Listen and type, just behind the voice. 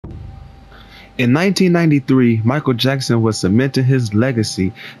In 1993, Michael Jackson was cementing his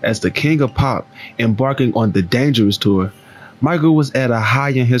legacy as the king of pop, embarking on the Dangerous tour. Michael was at a high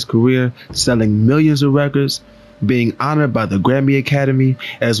in his career, selling millions of records, being honored by the Grammy Academy,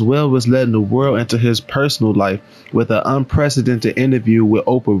 as well as letting the world into his personal life with an unprecedented interview with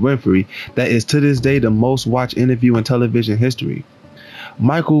Oprah Winfrey that is to this day the most watched interview in television history.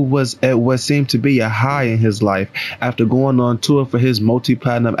 Michael was at what seemed to be a high in his life after going on tour for his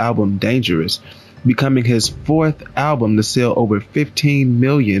multi-platinum album Dangerous, becoming his fourth album to sell over 15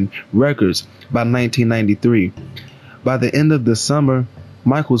 million records by 1993. By the end of the summer,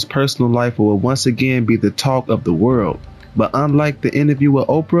 Michael's personal life will once again be the talk of the world. But unlike the interview with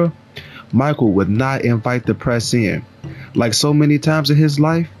Oprah, Michael would not invite the press in. Like so many times in his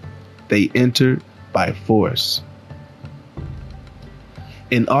life, they entered by force.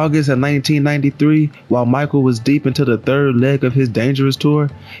 In August of 1993, while Michael was deep into the third leg of his Dangerous tour,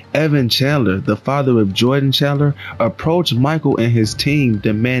 Evan Chandler, the father of Jordan Chandler, approached Michael and his team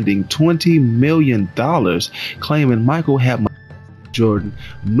demanding $20 million, claiming Michael had molested Jordan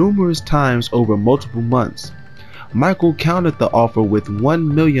numerous times over multiple months. Michael countered the offer with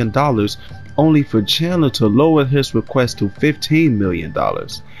 $1 million, only for Chandler to lower his request to $15 million.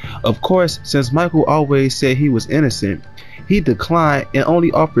 Of course, since Michael always said he was innocent, he declined and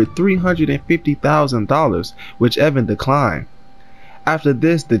only offered $350,000, which Evan declined. After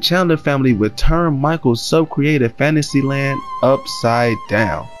this, the Chandler family would turn Michael's so-created Fantasyland upside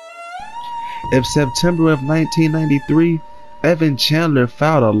down. In September of 1993, Evan Chandler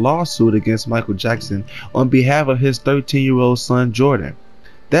filed a lawsuit against Michael Jackson on behalf of his 13-year-old son Jordan.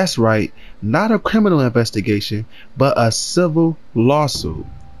 That's right, not a criminal investigation, but a civil lawsuit.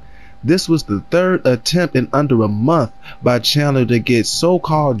 This was the third attempt in under a month by Chandler to get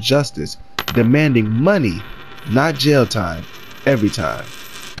so-called justice, demanding money, not jail time, every time.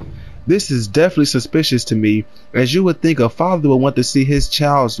 This is definitely suspicious to me, as you would think a father would want to see his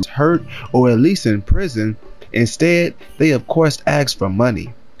child hurt or at least in prison. Instead, they of course asked for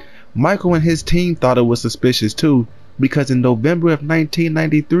money. Michael and his team thought it was suspicious too, because in November of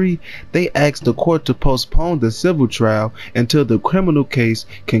 1993, they asked the court to postpone the civil trial until the criminal case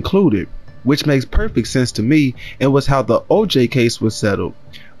concluded, which makes perfect sense to me and was how the OJ case was settled.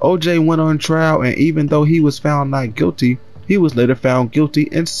 OJ went on trial, and even though he was found not guilty, he was later found guilty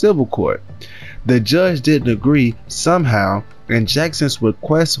in civil court. The judge didn't agree somehow, and Jackson's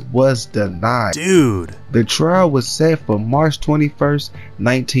request was denied. Dude! The trial was set for March 21st,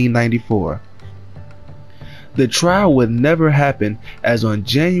 1994. The trial would never happen, as on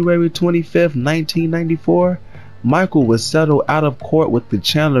January 25th, 1994, Michael was settled out of court with the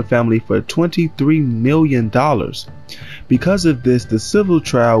Chandler family for $23 million. Because of this, the civil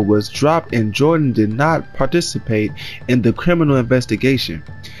trial was dropped and Jordan did not participate in the criminal investigation.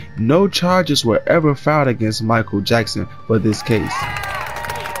 No charges were ever filed against Michael Jackson for this case.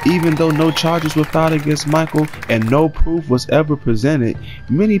 Even though no charges were filed against Michael and no proof was ever presented,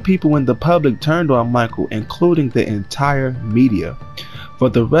 many people in the public turned on Michael, including the entire media. For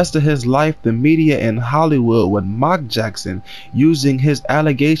the rest of his life, the media in Hollywood would mock Jackson, using his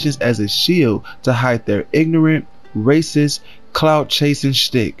allegations as a shield to hide their ignorant, racist, clout-chasing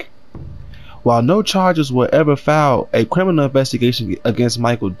shtick. While no charges were ever filed, a criminal investigation against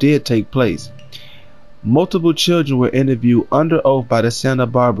Michael did take place. Multiple children were interviewed under oath by the Santa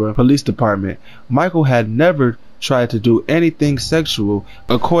Barbara Police Department. Michael had never tried to do anything sexual,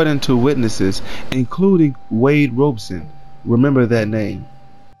 according to witnesses, including Wade Robeson. Remember that name.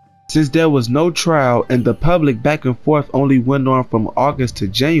 Since there was no trial and the public back and forth only went on from August to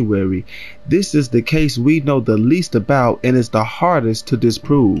January, this is the case we know the least about and is the hardest to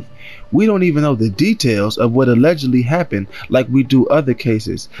disprove. We don't even know the details of what allegedly happened like we do other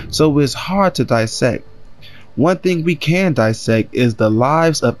cases, so it's hard to dissect. One thing we can dissect is the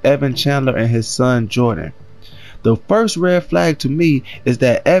lives of Evan Chandler and his son Jordan. The first red flag to me is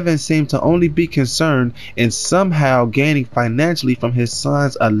that Evan seemed to only be concerned in somehow gaining financially from his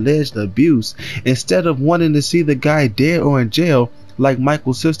son's alleged abuse, instead of wanting to see the guy dead or in jail like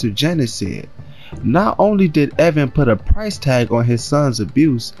Michael's sister Janet said. Not only did Evan put a price tag on his son's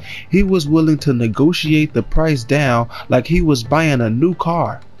abuse, he was willing to negotiate the price down like he was buying a new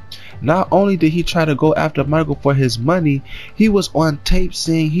car. Not only did he try to go after Michael for his money, he was on tape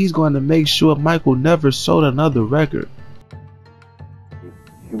saying he's going to make sure Michael never sold another record.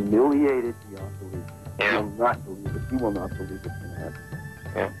 Humiliated beyond belief. I will not believe it. He will not believe it's going to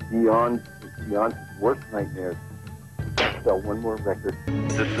happen. Beyond his worst nightmares. Sell one more record.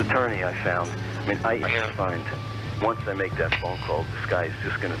 This attorney I found, I find once I make that phone call, this guy is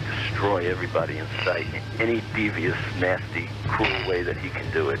just going to destroy everybody in sight, any devious, nasty, cruel way that he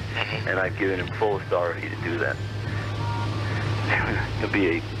can do it. And I've given him full authority to do that. It'll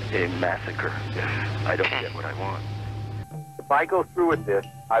be a massacre if I don't get what I want. If I go through with this,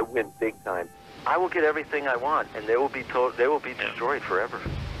 I win big time. I will get everything I want, and they will be destroyed forever.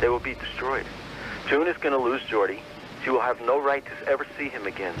 They will be destroyed. June is going to lose Jordy. She will have no right to ever see him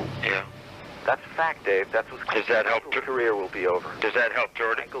again. Yeah. That's fact, Dave. That's what's Does that help? Michael's career will be over. Does that help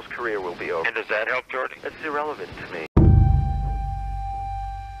Jordy? Michael's career will be over. And does that help Jordy? That's irrelevant to me.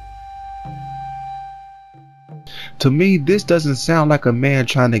 To me, this doesn't sound like a man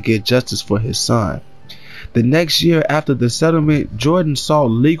trying to get justice for his son. The next year after the settlement, Jordan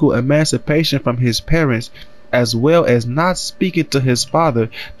sought legal emancipation from his parents, as well as not speaking to his father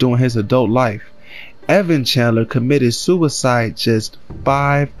during his adult life. Evan Chandler committed suicide just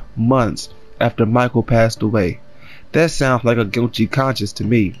 5 months after Michael passed away. That sounds like a guilty conscience to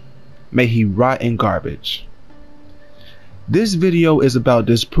me. May he rot in garbage. This video is about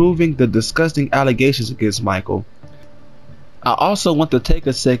disproving the disgusting allegations against Michael. I also want to take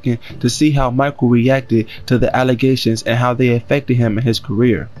a second to see how Michael reacted to the allegations and how they affected him in his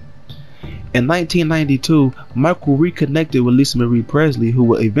career. In 1992, Michael reconnected with Lisa Marie Presley, who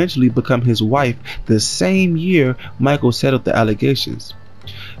would eventually become his wife the same year Michael settled the allegations.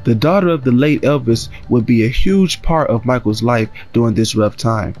 The daughter of the late Elvis would be a huge part of Michael's life during this rough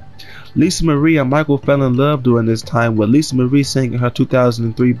time. Lisa Marie and Michael fell in love during this time, with Lisa Marie saying in her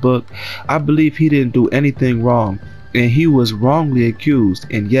 2003 book, "I believe he didn't do anything wrong, and he was wrongly accused,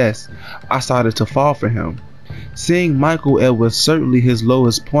 and yes, I started to fall for him." Seeing Michael at was certainly his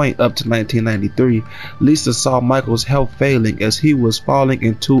lowest point up to 1993, Lisa saw Michael's health failing as he was falling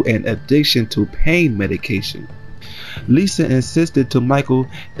into an addiction to pain medication. Lisa insisted to Michael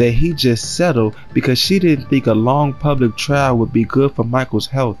that he just settle because she didn't think a long public trial would be good for Michael's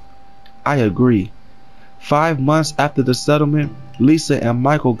health. I agree. 5 months after the settlement, Lisa and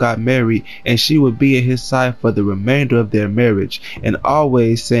Michael got married, and she would be at his side for the remainder of their marriage, and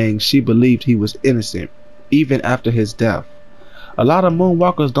always saying she believed he was innocent, even after his death. A lot of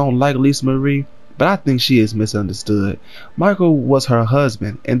moonwalkers don't like Lisa Marie, but I think she is misunderstood. Michael was her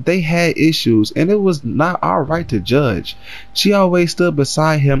husband, and they had issues, and it was not our right to judge. She always stood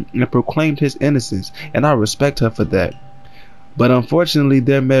beside him and proclaimed his innocence, and I respect her for that. But unfortunately,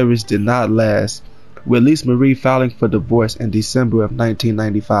 their marriage did not last, with Lisa Marie filing for divorce in December of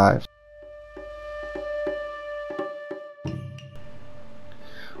 1995.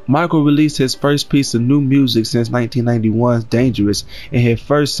 Michael released his first piece of new music since 1991's Dangerous, and his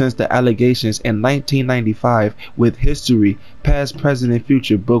first since the allegations in 1995 with History, Past, Present, and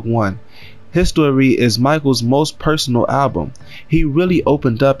Future, Book 1. History is Michael's most personal album. He really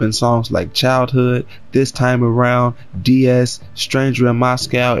opened up in songs like Childhood, This Time Around, DS, Stranger in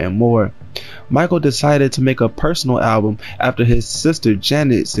Moscow, and more. Michael decided to make a personal album after his sister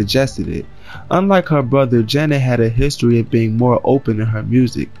Janet suggested it. Unlike her brother, Janet had a history of being more open in her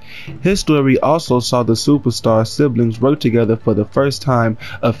music. History also saw the superstar siblings work together for the first time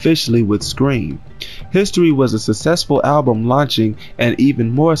officially with Scream. History was a successful album, launching an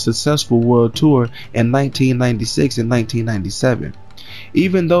even more successful world tour in 1996 and 1997.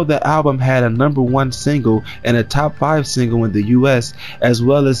 Even though the album had a #1 single and a top 5 single in the US, as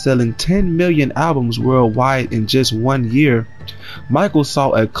well as selling 10 million albums worldwide in just 1 year, Michael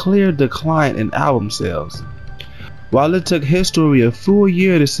saw a clear decline in album sales. While it took History a full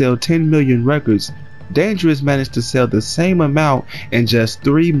year to sell 10 million records, Dangerous managed to sell the same amount in just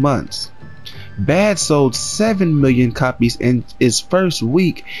 3 months. Bad sold 7 million copies in its first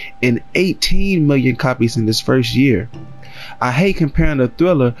week and 18 million copies in its first year. I hate comparing to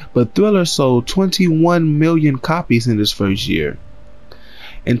Thriller, but Thriller sold 21 million copies in its first year.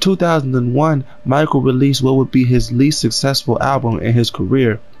 In 2001, Michael released what would be his least successful album in his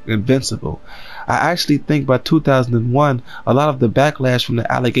career, Invincible. I actually think by 2001, a lot of the backlash from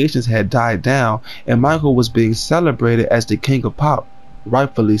the allegations had died down, and Michael was being celebrated as the king of pop,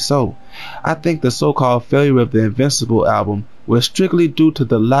 rightfully so. I think the so-called failure of the Invincible album was strictly due to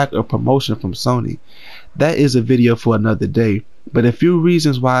the lack of promotion from Sony. That is a video for another day, but a few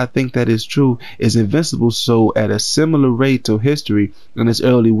reasons why I think that is true is Invincible sold at a similar rate to History in its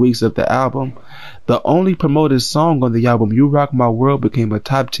early weeks of the album. The only promoted song on the album, You Rock My World, became a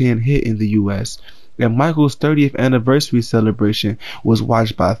top 10 hit in the US, and Michael's 30th anniversary celebration was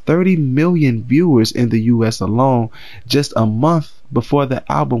watched by 30 million viewers in the US alone just a month before the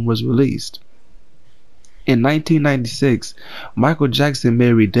album was released. In 1996, Michael Jackson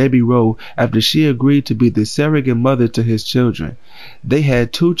married Debbie Rowe after she agreed to be the surrogate mother to his children. They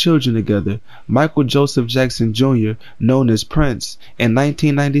had 2 children together, Michael Joseph Jackson Jr., known as Prince, in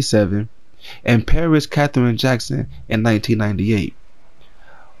 1997, and Paris Catherine Jackson in 1998.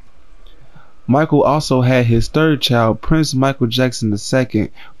 Michael also had his 3rd child, Prince Michael Jackson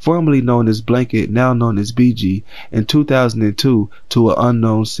II, formerly known as Blanket, now known as BG, in 2002 to an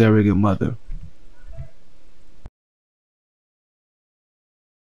unknown surrogate mother.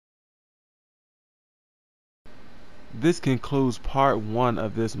 This concludes part 1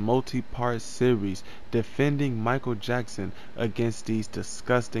 of this multi-part series defending Michael Jackson against these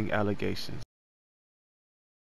disgusting allegations.